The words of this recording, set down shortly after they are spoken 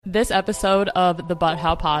This episode of the But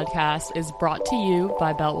How podcast is brought to you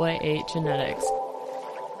by Beltway 8 Genetics.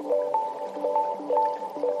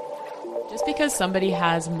 Just because somebody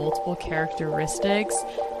has multiple characteristics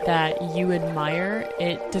that you admire,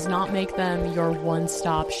 it does not make them your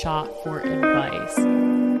one-stop shop for advice.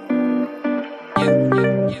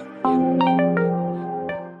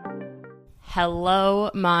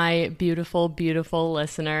 Hello, my beautiful, beautiful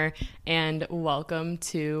listener, and welcome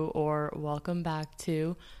back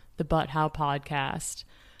to the But How podcast.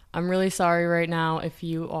 I'm really sorry right now if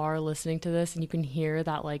you are listening to this and you can hear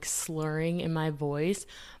that like slurring in my voice.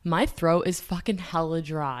 My throat is fucking hella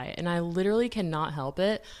dry and I literally cannot help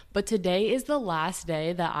it. But today is the last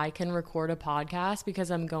day that I can record a podcast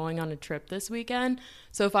because I'm going on a trip this weekend.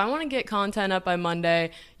 So if I want to get content up by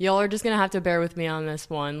Monday, y'all are just going to have to bear with me on this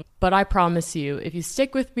one. But I promise you, if you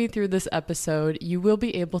stick with me through this episode, you will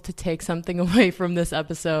be able to take something away from this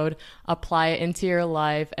episode, apply it into your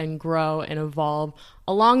life, and grow and evolve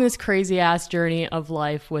along this crazy ass journey of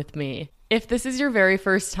life with me. If this is your very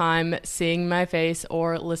first time seeing my face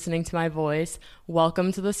or listening to my voice,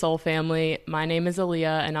 welcome to the Soul Family. My name is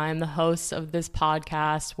Aaliyah and I am the host of this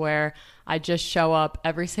podcast where I just show up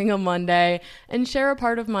every single Monday and share a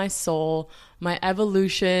part of my soul, my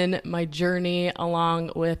evolution, my journey,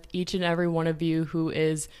 along with each and every one of you who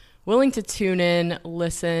is willing to tune in,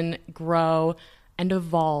 listen, grow, and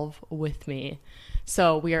evolve with me.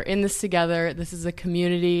 So we are in this together. This is a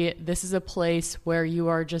community. This is a place where you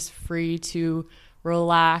are just free to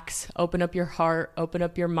relax, open up your heart, open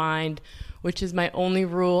up your mind, which is my only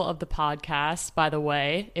rule of the podcast, by the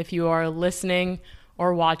way. If you are listening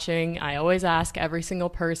or watching, I always ask every single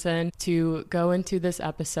person to go into this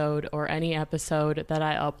episode or any episode that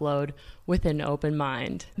I upload with an open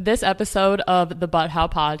mind. This episode of the But How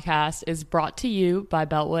podcast is brought to you by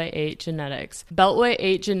Beltway 8 Genetics. Beltway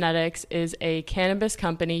 8 Genetics is a cannabis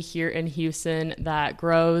company here in Houston that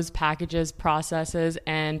grows, packages, processes,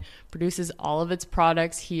 and produces all of its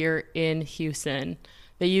products here in Houston.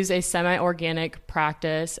 They use a semi-organic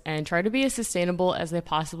practice and try to be as sustainable as they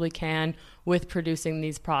possibly can with producing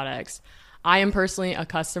these products. I am personally a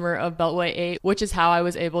customer of Beltway 8, which is how I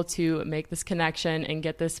was able to make this connection and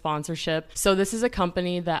get this sponsorship. So this is a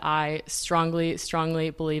company that I strongly, strongly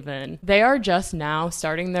believe in. They are just now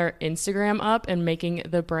starting their Instagram up and making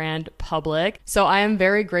the brand public. So I am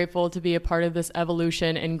very grateful to be a part of this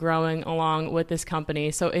evolution and growing along with this company.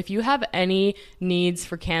 So if you have any needs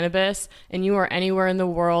for cannabis and you are anywhere in the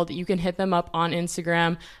world, you can hit them up on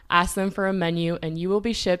Instagram, ask them for a menu, and you will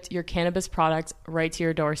be shipped your cannabis products right to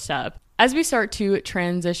your doorstep. As we start to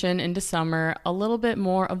transition into summer, a little bit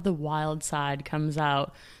more of the wild side comes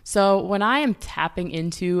out. So when I am tapping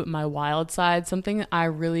into my wild side, something I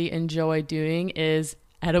really enjoy doing is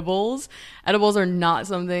edibles. Edibles are not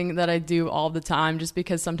something that I do all the time just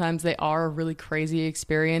because sometimes they are a really crazy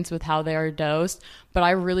experience with how they are dosed. But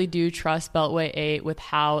I really do trust Beltway 8 with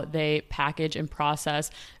how they package and process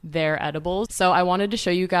their edibles. So I wanted to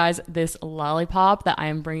show you guys this lollipop that I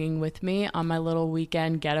am bringing with me on my little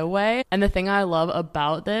weekend getaway. And the thing I love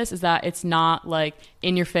about this is that it's not like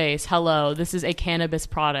in your face, hello, this is a cannabis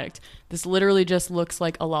product. This literally just looks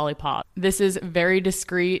like a lollipop. This is very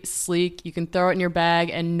discreet, sleek. You can throw it in your bag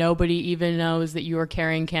and nobody even knows that you are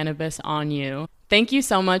carrying cannabis on you. Thank you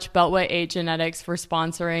so much, Beltway 8 Genetics, for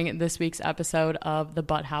sponsoring this week's episode of the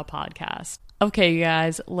But How podcast. Okay, you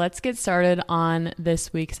guys, let's get started on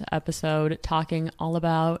this week's episode talking all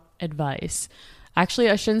about advice. Actually,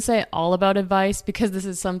 I shouldn't say all about advice because this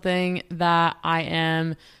is something that I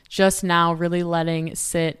am just now really letting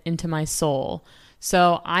sit into my soul.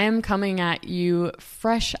 So I am coming at you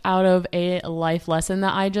fresh out of a life lesson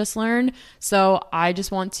that I just learned. So I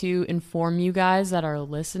just want to inform you guys that are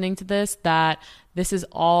listening to this that this is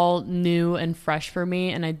all new and fresh for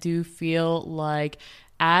me. And I do feel like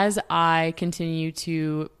as I continue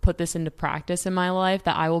to put this into practice in my life,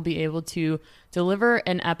 that I will be able to deliver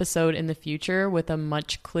an episode in the future with a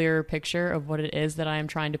much clearer picture of what it is that I am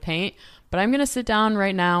trying to paint. But I'm going to sit down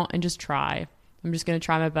right now and just try. I'm just going to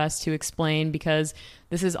try my best to explain because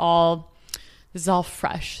this is all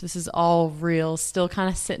fresh. This is all real, still kind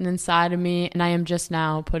of sitting inside of me. And I am just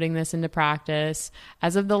now putting this into practice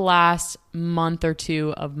as of the last month or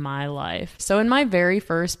two of my life. So in my very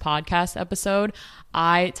first podcast episode,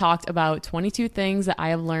 I talked about 22 things that I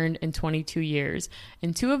have learned in 22 years.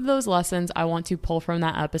 And 2 of those lessons I want to pull from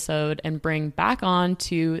that episode and bring back on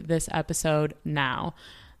to this episode now.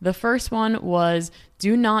 The first one was,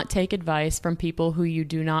 do not take advice from people who you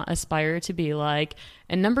do not aspire to be like.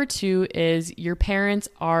 And number 2 is, your parents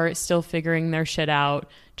are still figuring their shit out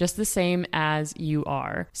just the same as you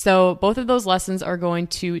are. So both of those lessons are going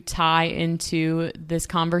to tie into this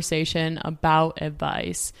conversation about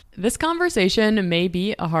advice. This conversation may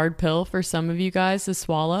be a hard pill for some of you guys to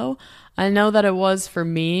swallow. I know that it was for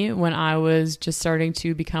me when I was just starting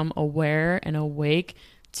to become aware and awake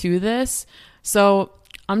to this. So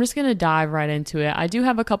I'm just going to dive right into it. I do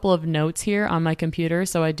have a couple of notes here on my computer,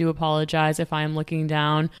 so I do apologize if I am looking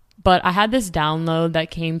down. But I had this download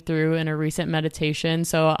that came through in a recent meditation,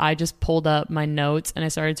 so I just pulled up my notes and I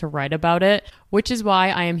started to write about it, which is why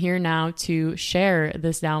I am here now to share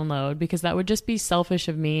this download, because that would just be selfish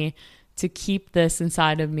of me to keep this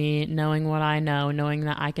inside of me, knowing what I know, knowing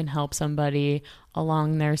that I can help somebody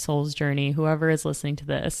along their soul's journey. Whoever is listening to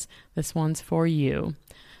this one's for you.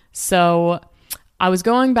 So I was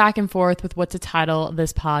going back and forth with what to title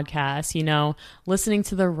this podcast, listening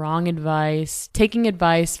to the wrong advice, taking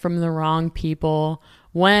advice from the wrong people,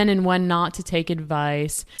 when and when not to take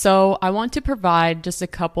advice. So I want to provide just a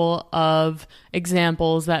couple of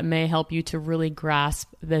examples that may help you to really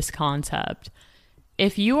grasp this concept.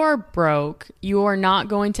 If you are broke, you are not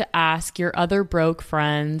going to ask your other broke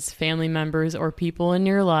friends, family members, or people in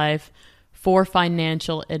your life for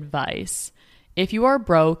financial advice. If you are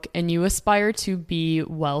broke and you aspire to be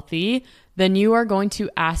wealthy, then you are going to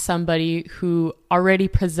ask somebody who already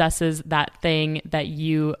possesses that thing that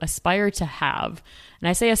you aspire to have. And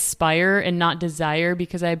I say aspire and not desire,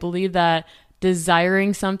 because I believe that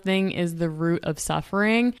desiring something is the root of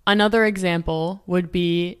suffering. Another example would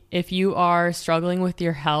be, if you are struggling with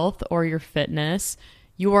your health or your fitness,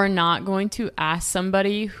 you are not going to ask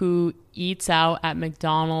somebody who eats out at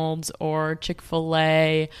McDonald's or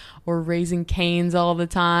Chick-fil-A or Raising Cane's all the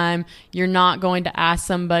time. You're not going to ask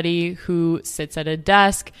somebody who sits at a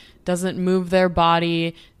desk, doesn't move their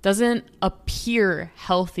body, doesn't appear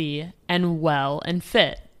healthy and well and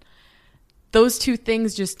fit. Those two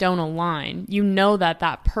things just don't align. You know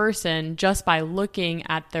that person, just by looking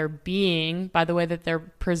at their being, by the way that they're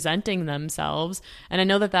presenting themselves, and I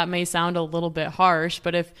know that may sound a little bit harsh,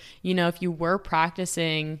 but if you were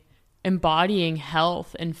practicing embodying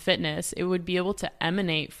health and fitness, it would be able to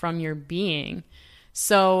emanate from your being.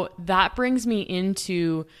 So that brings me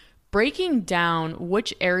into breaking down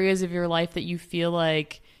which areas of your life that you feel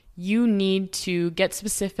like you need to get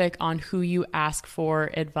specific on who you ask for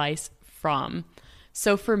advice from.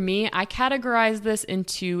 So for me, I categorize this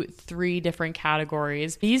into 3 different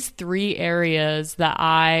categories. These 3 areas that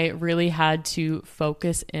I really had to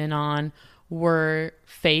focus in on were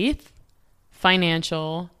faith,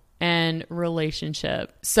 financial, and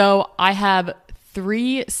relationship. So I have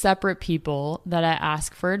 3 separate people that I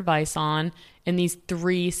ask for advice on in these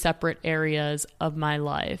 3 separate areas of my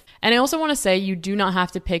life. And I also want to say, you do not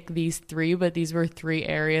have to pick these 3, but these were 3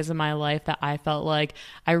 areas of my life that I felt like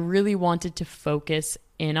I really wanted to focus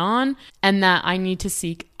in on, and that I need to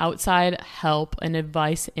seek outside help and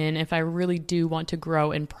advice in if I really do want to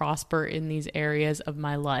grow and prosper in these areas of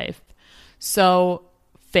my life. So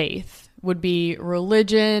faith would be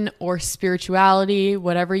religion or spirituality,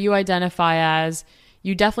 whatever you identify as.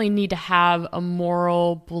 You definitely need to have a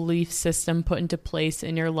moral belief system put into place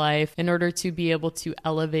in your life in order to be able to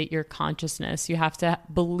elevate your consciousness. You have to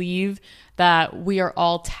believe that we are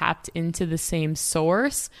all tapped into the same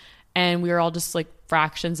source, and we are all just like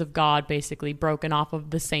fractions of God, basically broken off of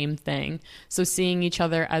the same thing. So seeing each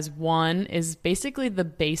other as one is basically the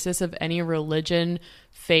basis of any religion,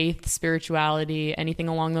 faith, spirituality, anything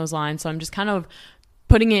along those lines. So I'm just kind of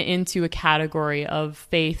putting it into a category of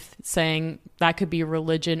faith, saying that could be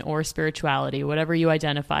religion or spirituality, whatever you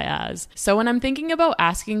identify as. So when I'm thinking about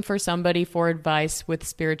asking for somebody for advice with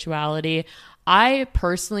spirituality, I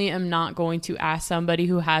personally am not going to ask somebody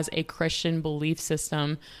who has a Christian belief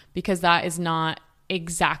system, because that is not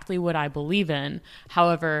exactly what I believe in.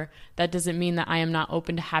 However, that doesn't mean that I am not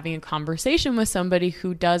open to having a conversation with somebody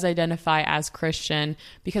who does identify as Christian,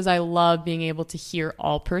 because I love being able to hear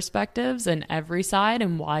all perspectives and every side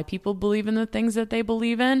and why people believe in the things that they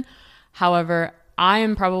believe in. However, I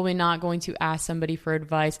am probably not going to ask somebody for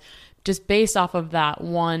advice just based off of that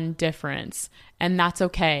one difference. And that's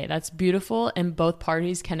okay. That's beautiful. And both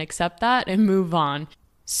parties can accept that and move on.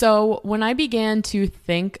 So when I began to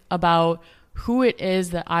think about who it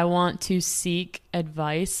is that I want to seek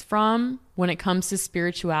advice from when it comes to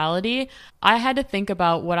spirituality, I had to think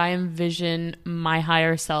about what I envision my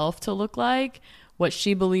higher self to look like, what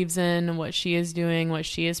she believes in, what she is doing, what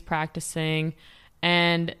she is practicing.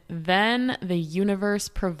 And then the universe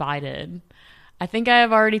provided. I think I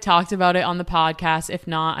have already talked about it on the podcast. If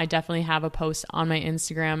not, I definitely have a post on my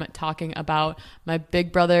Instagram talking about my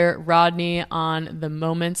big brother, Rodney, on the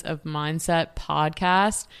Moments of Mindset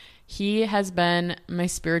podcast. He has been my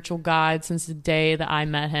spiritual guide since the day that I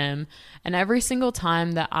met him. And every single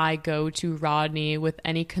time that I go to Rodney with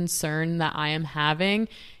any concern that I am having,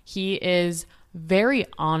 he is very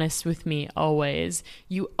honest with me always.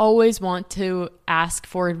 You always want to ask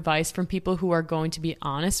for advice from people who are going to be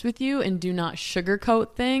honest with you and do not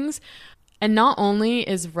sugarcoat things. And not only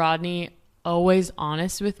is Rodney always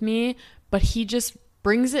honest with me, but he just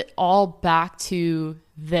brings it all back to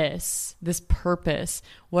this purpose,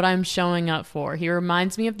 what I'm showing up for. He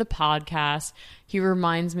reminds me of the podcast. He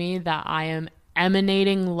reminds me that I am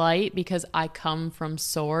emanating light because I come from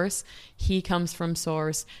source. He comes from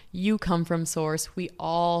source. You come from source. We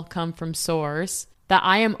all come from source. That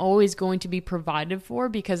I am always going to be provided for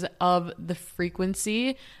because of the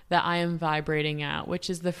frequency that I am vibrating at, which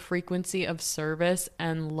is the frequency of service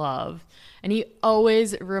and love. And he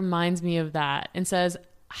always reminds me of that and says,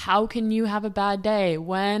 how can you have a bad day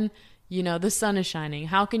when, the sun is shining?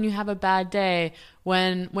 How can you have a bad day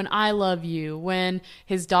when I love you? When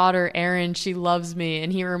his daughter, Erin, she loves me,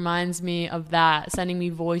 and he reminds me of that, sending me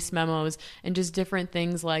voice memos and just different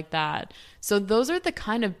things like that. So those are the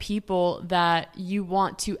kind of people that you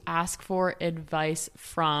want to ask for advice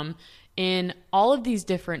from in all of these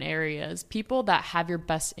different areas. People that have your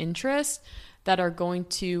best interest, that are going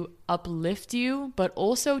to uplift you, but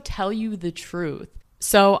also tell you the truth.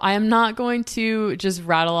 So I am not going to just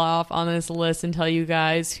rattle off on this list and tell you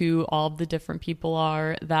guys who all of the different people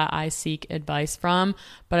are that I seek advice from,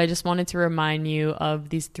 but I just wanted to remind you of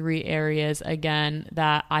these 3 areas again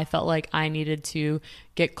that I felt like I needed to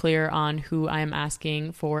get clear on who I am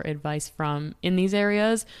asking for advice from in these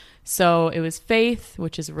areas. So it was faith,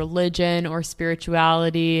 which is religion or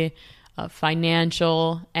spirituality,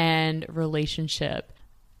 financial, and relationship.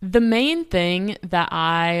 The main thing that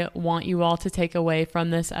I want you all to take away from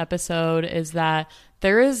this episode is that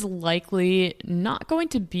there is likely not going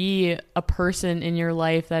to be a person in your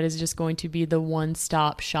life that is just going to be the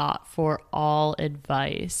one-stop shop for all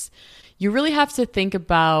advice. You really have to think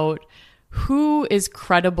about who is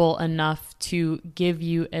credible enough to give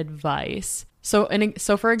you advice. So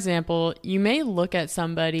for example, you may look at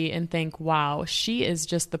somebody and think, wow, she is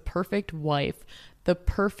just the perfect wife, the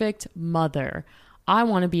perfect mother. I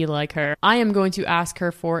want to be like her. I am going to ask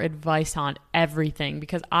her for advice on everything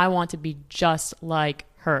because I want to be just like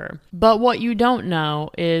her. But what you don't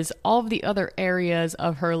know is all of the other areas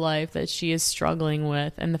of her life that she is struggling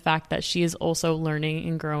with, and the fact that she is also learning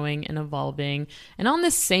and growing and evolving and on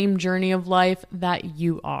the same journey of life that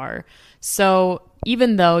you are. So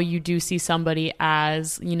even though you do see somebody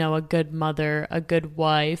as, a good mother, a good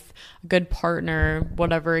wife, a good partner,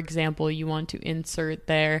 whatever example you want to insert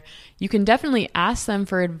there, you can definitely ask them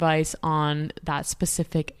for advice on that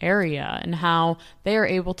specific area and how they are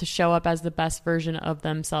able to show up as the best version of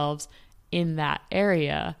themselves in that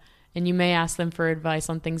area. And you may ask them for advice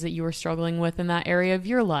on things that you are struggling with in that area of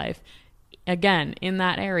your life. Again, in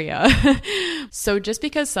that area. So just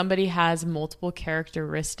because somebody has multiple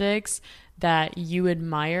characteristics that you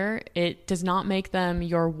admire, it does not make them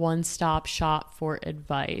your one-stop shop for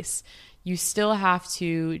advice. You still have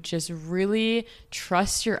to just really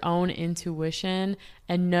trust your own intuition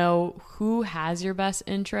and know who has your best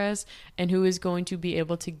interest and who is going to be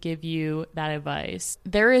able to give you that advice.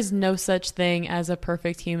 There is no such thing as a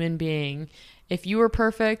perfect human being. If you are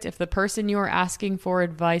perfect, if the person you are asking for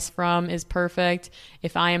advice from is perfect,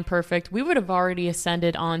 if I am perfect, we would have already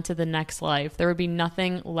ascended on to the next life. There would be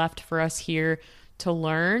nothing left for us here to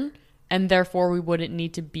learn, and therefore we wouldn't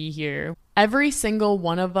need to be here. Every single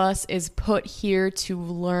one of us is put here to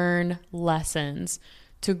learn lessons,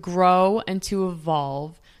 to grow and to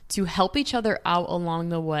evolve, to help each other out along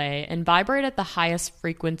the way and vibrate at the highest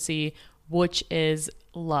frequency, which is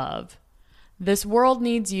love. This world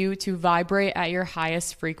needs you to vibrate at your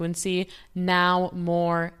highest frequency now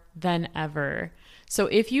more than ever. So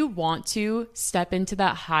if you want to step into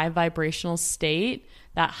that high vibrational state,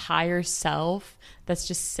 that higher self that's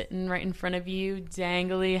just sitting right in front of you,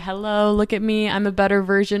 dangly, hello, look at me, I'm a better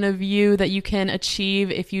version of you that you can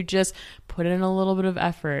achieve if you just put in a little bit of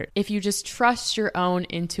effort. If you just trust your own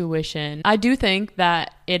intuition. I do think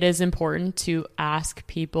that it is important to ask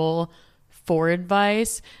people for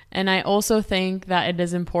advice. And I also think that it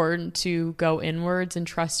is important to go inwards and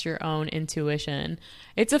trust your own intuition.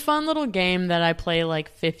 It's a fun little game that I play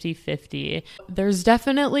like 50-50. There's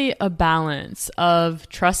definitely a balance of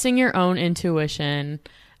trusting your own intuition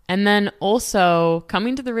and then also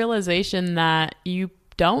coming to the realization that you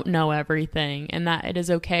don't know everything and that it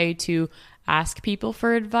is okay to ask people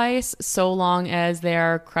for advice so long as they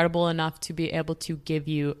are credible enough to be able to give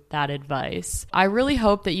you that advice. I really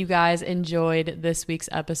hope that you guys enjoyed this week's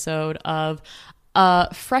episode of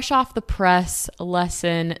a fresh off the press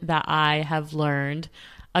lesson that I have learned.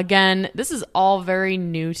 Again, this is all very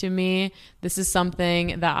new to me. This is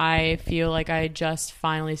something that I feel like I just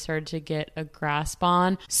finally started to get a grasp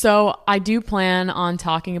on. So I do plan on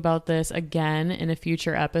talking about this again in a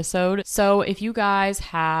future episode. So if you guys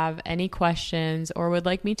have any questions or would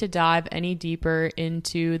like me to dive any deeper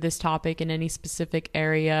into this topic in any specific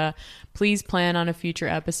area, please plan on a future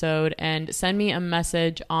episode and send me a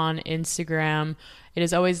message on Instagram. It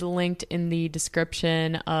is always linked in the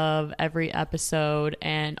description of every episode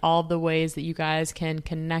and all of the ways that you guys can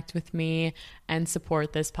connect with me and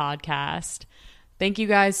support this podcast. Thank you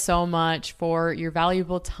guys so much for your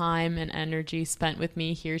valuable time and energy spent with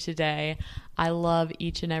me here today. I love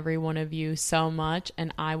each and every one of you so much,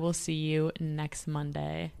 and I will see you next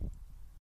Monday.